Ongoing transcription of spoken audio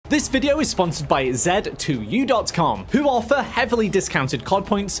This video is sponsored by Z2U.com, who offer heavily discounted COD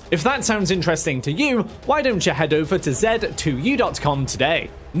points. If that sounds interesting to you, why don't you head over to Z2U.com today?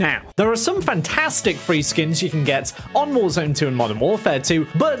 Now, there are some fantastic free skins you can get on Warzone 2 and Modern Warfare 2,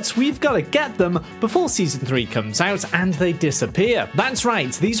 but we've got to get them before Season 3 comes out and they disappear. That's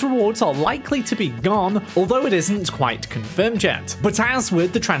right, these rewards are likely to be gone, although it isn't quite confirmed yet. But as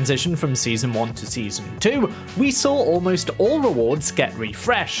with the transition from Season 1 to Season 2, we saw almost all rewards get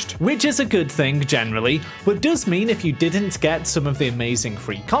refreshed, which is a good thing generally, but does mean if you didn't get some of the amazing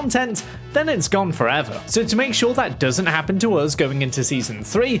free content, then it's gone forever. So to make sure that doesn't happen to us going into Season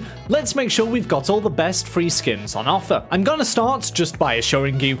 3, let's make sure we've got all the best free skins on offer. I'm gonna start just by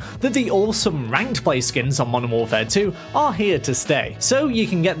assuring you that the awesome ranked play skins on Modern Warfare 2 are here to stay, so you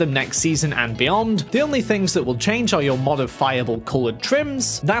can get them next season and beyond. The only things that will change are your modifiable colored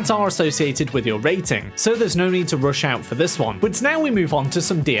trims that are associated with your rating, so there's no need to rush out for this one. But now we move on to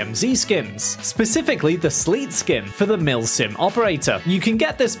some DMZ skins, specifically the Sleet skin for the Milsim operator. You can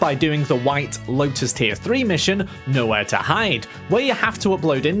get this by doing the white Lotus Tier 3 mission, Nowhere to Hide, where you have to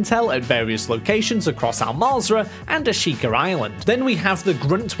upload intel at various locations across Al Mazrah and Ashika Island. Then we have the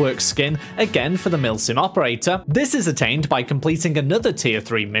Grunt Work skin, again for the Milsim operator. This is attained by completing another Tier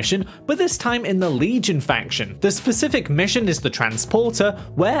 3 mission, but this time in the Legion faction. The specific mission is the Transporter,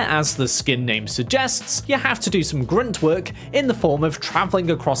 where, as the skin name suggests, you have to do some grunt work in the form of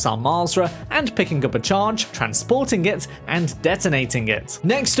traveling across Al Mazrah and picking up a charge, transporting it, and detonating it.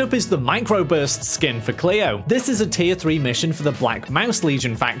 Next up is the Macroburst skin for Cleo. This is a Tier 3 mission for the Black Mouse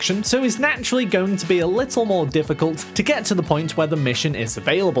Legion faction, so is naturally going to be a little more difficult to get to the point where the mission is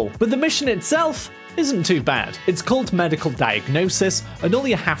available. But the mission itself isn't too bad. It's called Medical Diagnosis, and all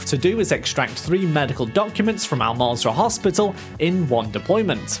you have to do is extract 3 medical documents from Al Mazrah Hospital in one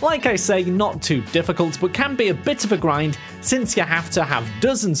deployment. Like I say, not too difficult, but can be a bit of a grind since you have to have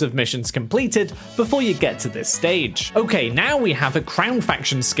dozens of missions completed before you get to this stage. Okay, now we have a Crown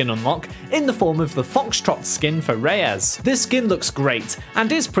faction skin unlock in the form of the Foxtrot skin for Reyes. This skin looks great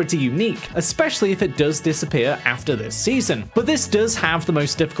and is pretty unique, especially if it does disappear after this season. But this does have the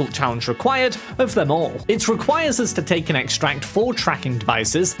most difficult challenge required of them all. It requires us to take and extract 4 tracking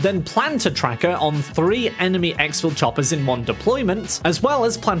devices, then plant a tracker on 3 enemy exfil choppers in one deployment, as well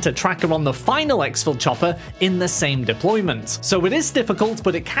as plant a tracker on the final exfil chopper in the same deployment. So it is difficult,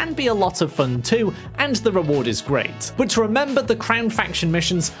 but it can be a lot of fun too, and the reward is great. But remember, the Crown faction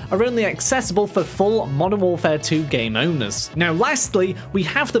missions are only accessible for full Modern Warfare 2 game owners. Now lastly, we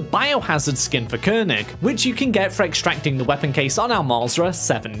have the biohazard skin for Koenig, which you can get for extracting the weapon case on Al Mazrah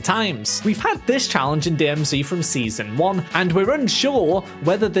 7 times. We've had this challenge in DMZ from Season 1, and we're unsure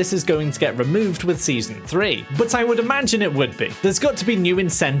whether this is going to get removed with Season 3, but I would imagine it would be. There's got to be new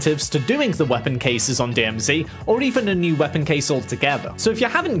incentives to doing the weapon cases on DMZ, or even a new weapon case altogether. So if you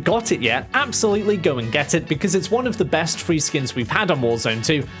haven't got it yet, absolutely go and get it, because it's one of the best free skins we've had on Warzone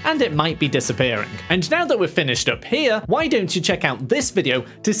 2, and it might be disappearing. And now that we're finished up here, why don't you check out this video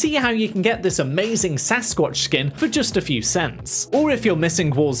to see how you can get this amazing Sasquatch skin for just a few cents. Or if you're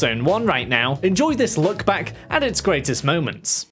missing Warzone 1 right now, enjoy this look back at its greatest moments.